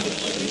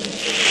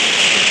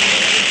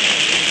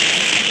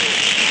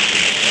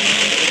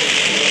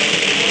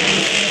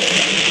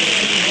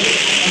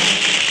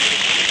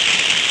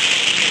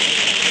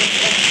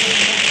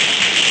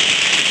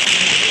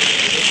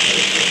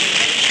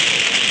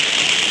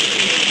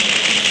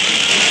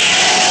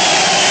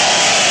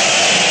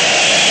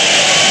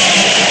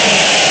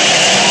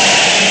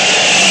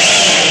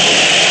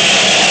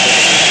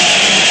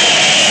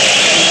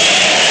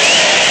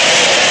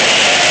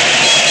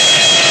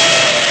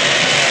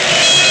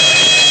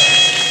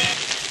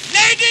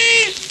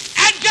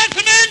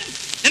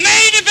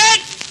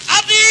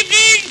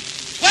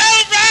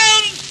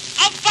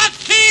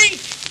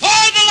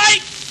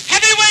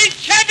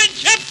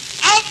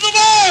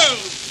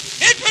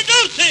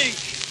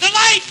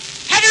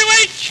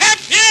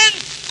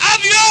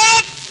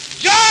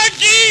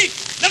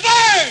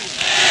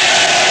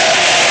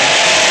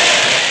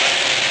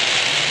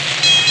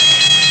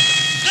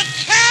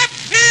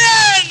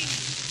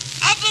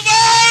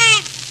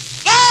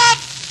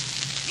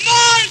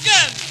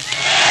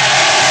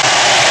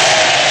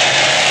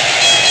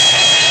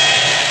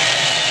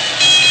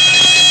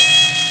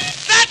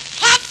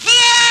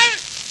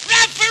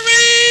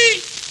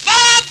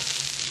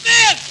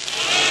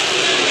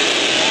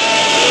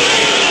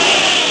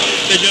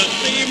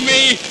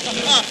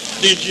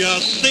 Did you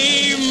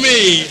see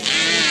me?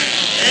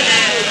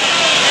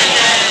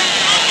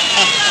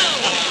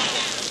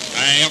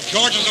 If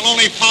Georges will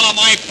only follow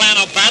my plan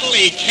of battle,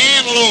 he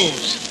can't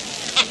lose.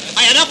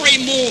 I had every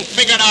move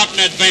figured out in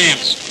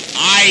advance.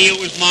 I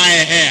used my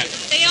head.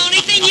 The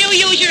only thing you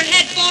use your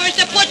head for is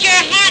to put your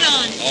hat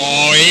on.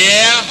 Oh,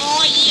 yeah?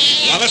 Oh,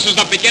 yeah. Well, this is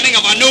the beginning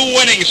of a new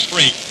winning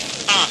streak.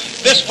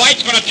 This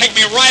fight's going to take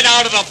me right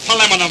out of the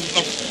preliminary.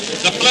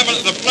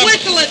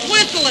 Whistle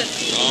it.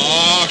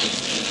 Oh,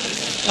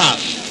 tough.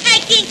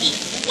 Hey, Kinky,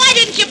 why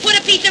didn't you put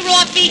a piece of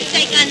raw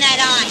beefsteak on that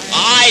eye?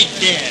 I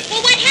did.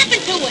 Well, what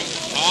happened to it?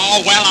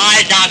 Oh, well,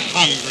 I got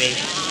hungry.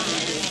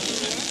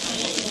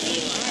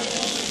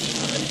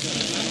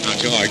 Now,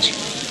 George,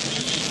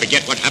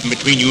 forget what happened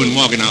between you and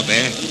Morgan out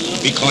there.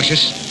 Be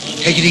cautious.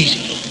 Take it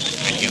easy.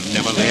 And he'll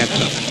never lay a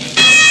glove.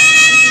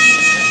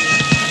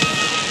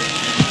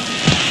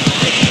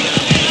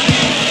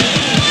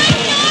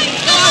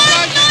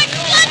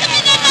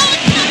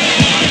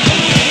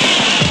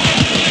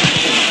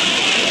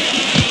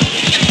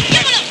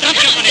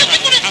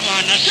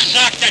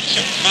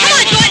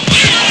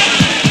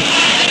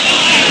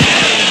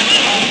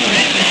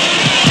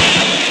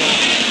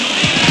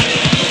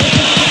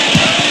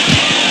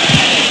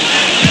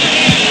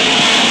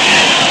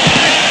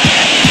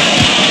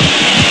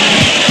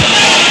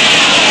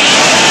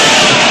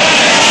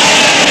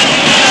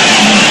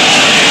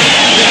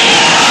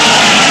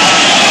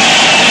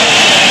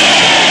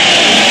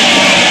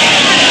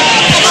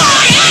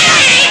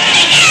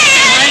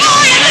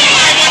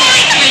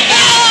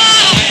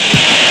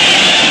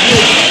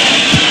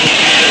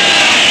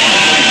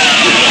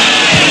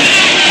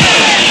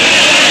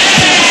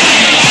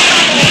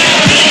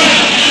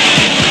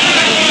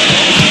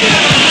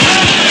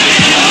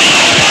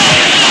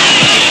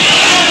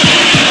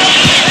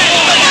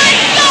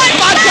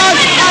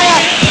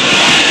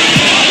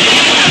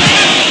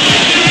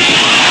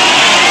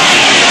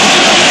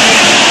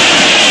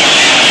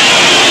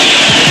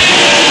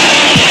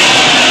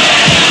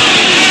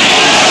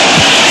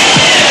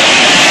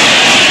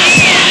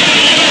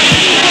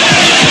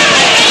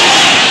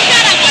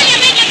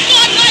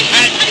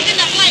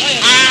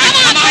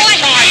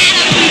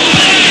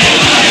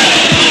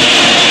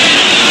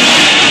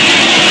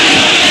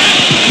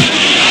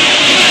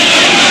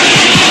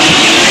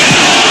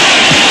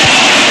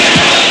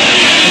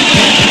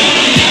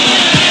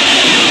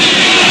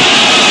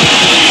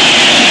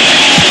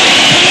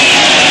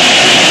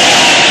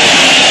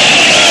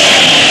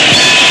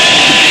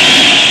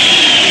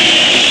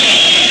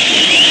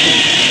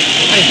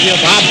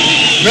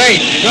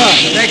 Great.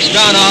 Good. Next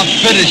round, I'll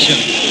finish him.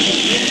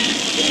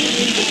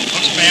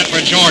 Looks bad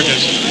for Georges.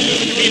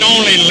 If he'd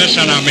only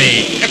listen to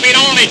me. If he'd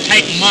only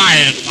take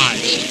my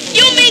advice.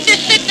 You mean to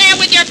sit there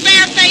with your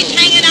bare face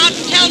hanging out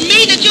and tell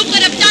me that you could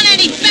have done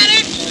any better?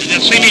 Did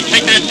you see me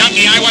take that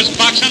donkey I was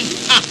boxing?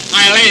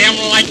 I laid him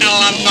like the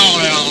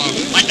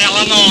linoleum. Like the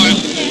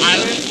linoleum.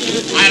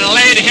 I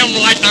laid him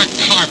like the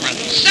carpet.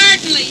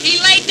 Certainly.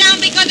 He laid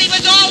down because he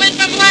was all in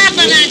from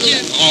laughing at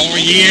you. Oh,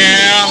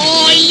 yeah?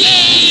 Oh,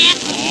 yeah.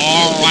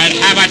 All right,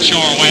 have it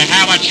your way.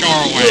 Have it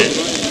your way.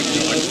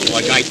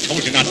 George, I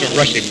told you not to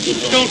rush him.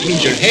 Don't lose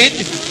your head.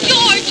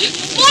 George,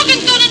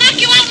 Morgan's going to knock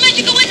you out and let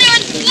you go in there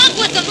and slug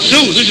with him.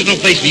 Sue, this is no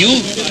place for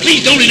you.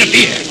 Please don't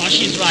interfere. Oh,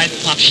 she's right,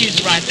 Pop. She's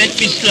right. Let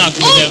me slug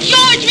with Oh, him.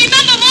 George,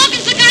 remember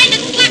Morgan's the guy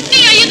that slugged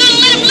me. Are you going to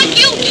let him lick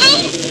you, too?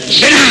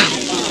 Sit down.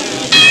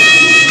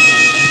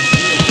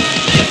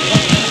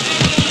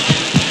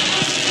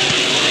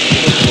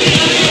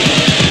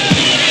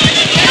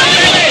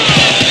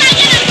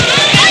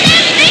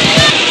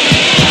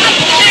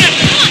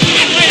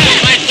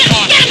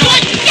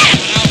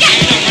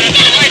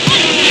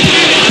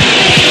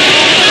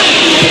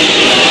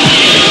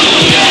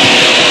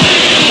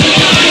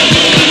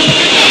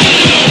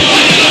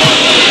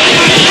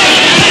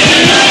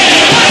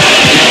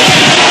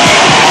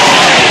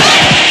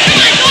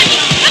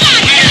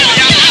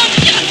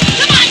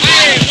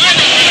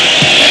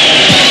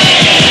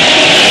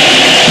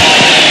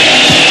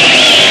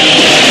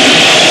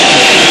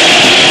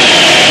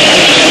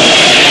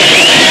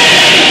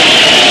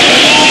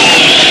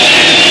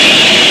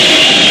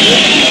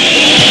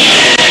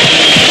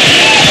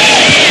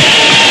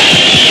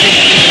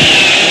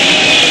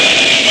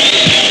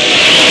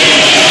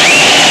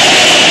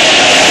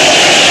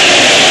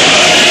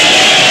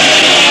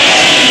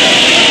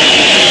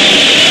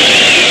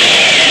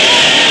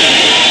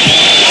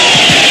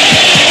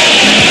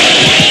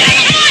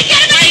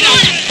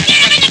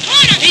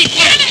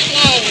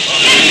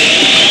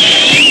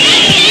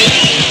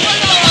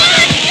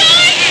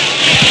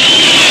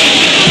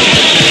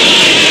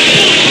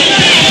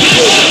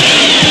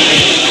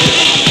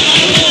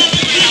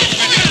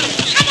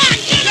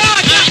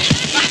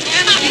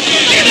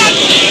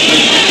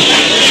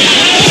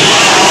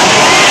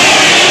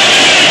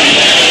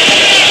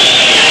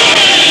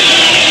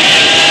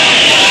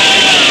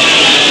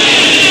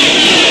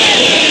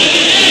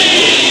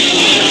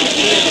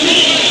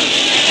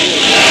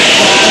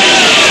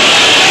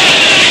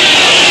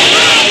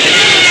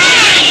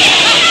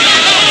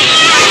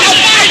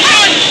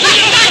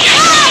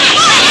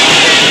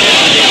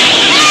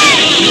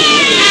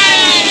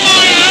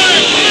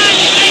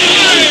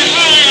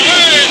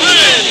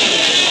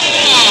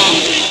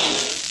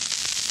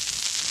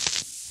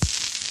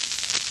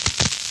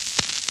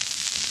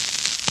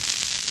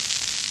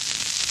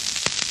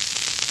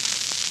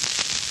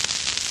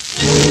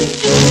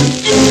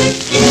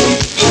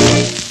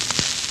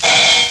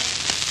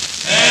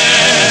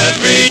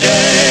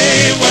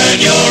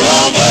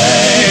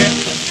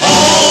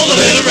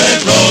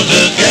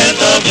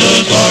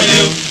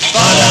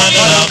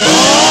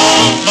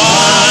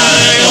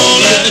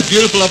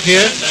 beautiful up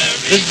here.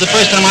 This is the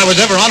first time I was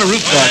ever on a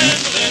roof garden.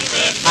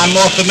 I'm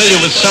more familiar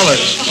with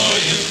cellars.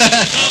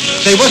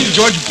 Say, wasn't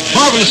George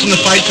marvelous in the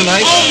fight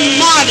tonight? Oh,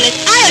 marvelous.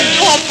 I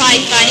adore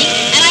prize fighting,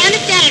 and I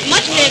understand it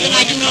much better than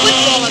I do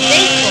football or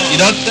baseball. You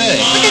don't say.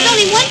 But there's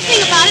only one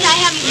thing about it I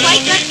haven't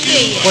quite got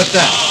clear yet. What's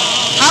that?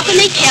 How can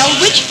they tell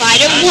which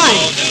fighter won?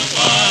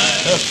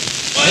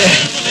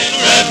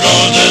 Red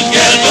roses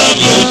get the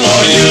blues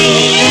for you.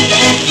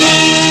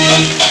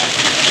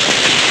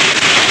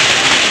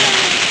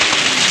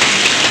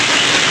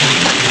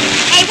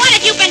 Hey, what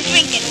have you been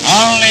drinking?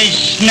 Only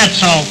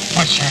schnitzel,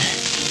 pusher.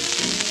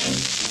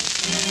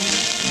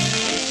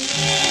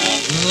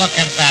 Look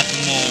at that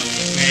moon,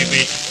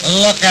 baby.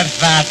 Look at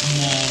that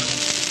moon.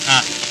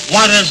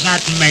 What does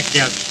that make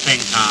you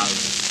think of?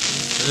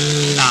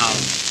 Love.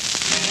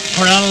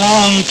 For a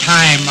long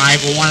time,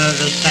 I've wanted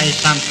to say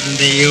something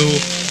to you,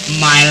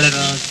 my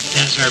little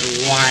desert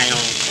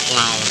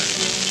wildflower.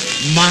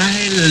 My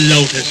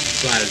lotus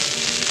bud.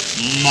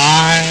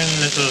 My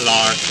little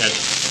orchid.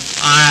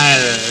 I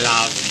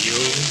love you.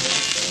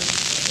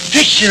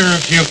 Picture,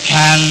 if you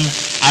can,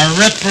 a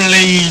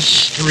rippling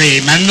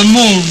stream and the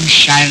moon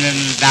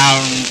shining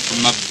down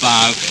from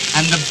above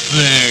and the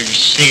birds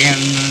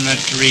singing in the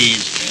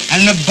trees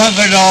and above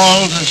it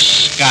all the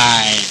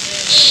sky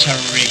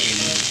serene.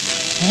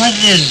 What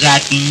does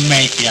that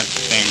make you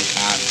think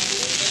of?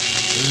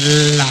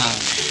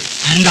 Love.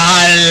 And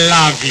I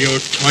love you,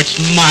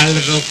 Toots, my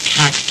little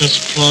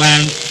cactus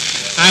plant.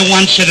 I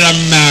want you to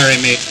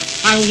marry me.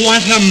 I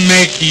want to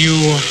make you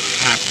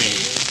happy.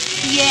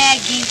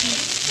 Yeah, Ginky.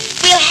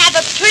 We'll have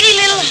a pretty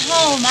little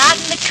home out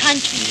in the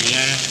country.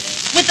 Yeah.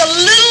 With a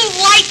little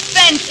white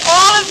fence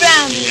all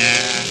around it.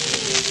 Yeah.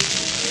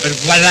 But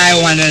what I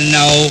want to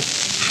know,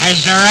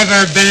 has there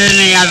ever been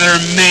any other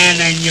man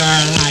in your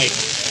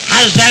life?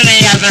 Has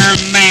any other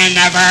man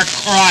ever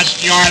crossed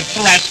your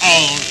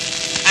threshold?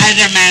 I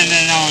demand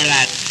to know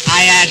that.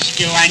 I ask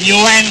you, and you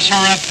answer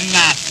if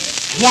not.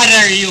 What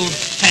are you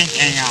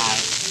thinking of?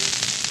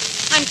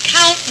 I'm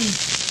counting.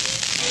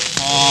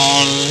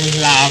 Oh,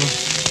 love,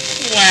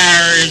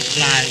 where is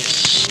thy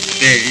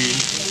sting?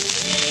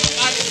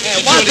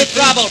 What's the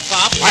trouble,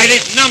 Pop? Why,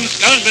 this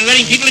numbskull's been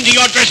letting people into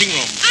your dressing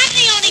room. I'm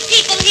the only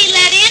people he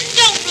let in.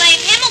 Don't blame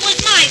him. It was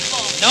my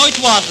fault. No, it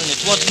wasn't.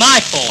 It was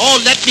my fault. Oh,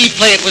 let me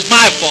play. It was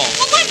my fault.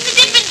 Well, what's the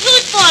difference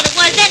whose fault it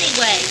was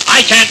anyway?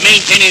 I can't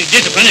maintain any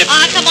discipline if...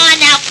 Oh, come on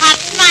now, Pop.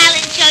 Smile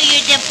and show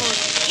your dimples.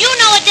 You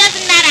know it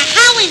doesn't matter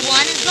how he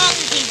won as long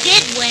as he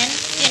did win.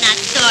 You're not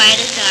sorry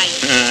to are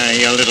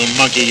you? You little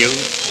monkey, you.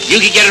 You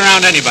can get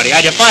around anybody.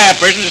 I defy a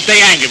person to stay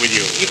angry with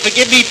you. You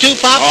forgive me too,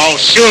 Pop? Oh,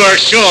 sure.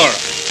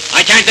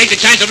 I can't take the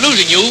chance of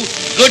losing you.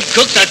 Good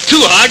cooks are too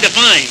hard to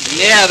find.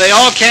 Yeah, they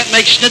all can't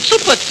make schnitzel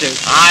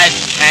putzes. I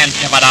can't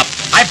give it up.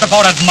 I've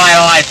devoted my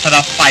life to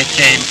the fight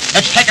game.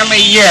 It's taken me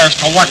years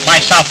to work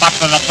myself up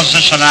to the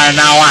position I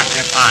now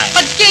occupy.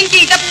 But,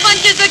 Dinky, the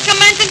punches are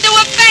commencing to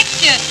affect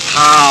you.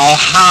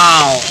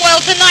 How? Well,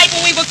 tonight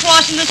when we were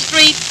crossing the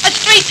street, a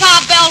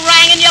streetcar bell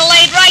rang and you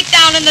laid right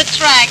down in the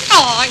track.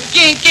 Oh,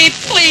 Dinky,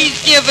 please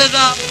give it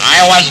up.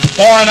 I was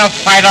born a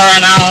fighter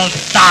and I'll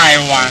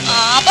die one.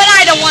 But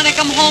I don't want to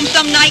come home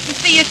some night and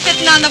see you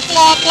sitting on the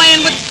floor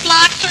playing with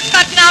blocks or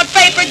cutting out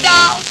paper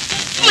dolls.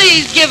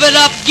 Please give it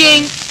up,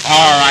 Gink.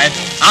 All right.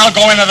 I'll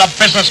go into the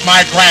business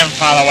my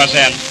grandfather was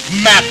in.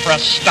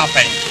 Mattress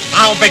stuffing.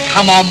 I'll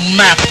become a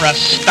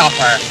mattress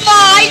stuffer.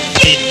 My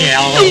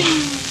Detail.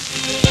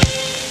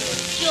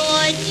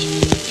 George,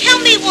 tell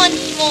me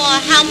once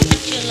more how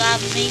much you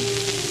love me.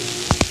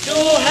 To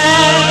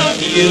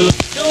have you,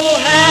 to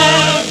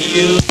have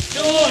you,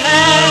 to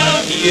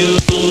have you.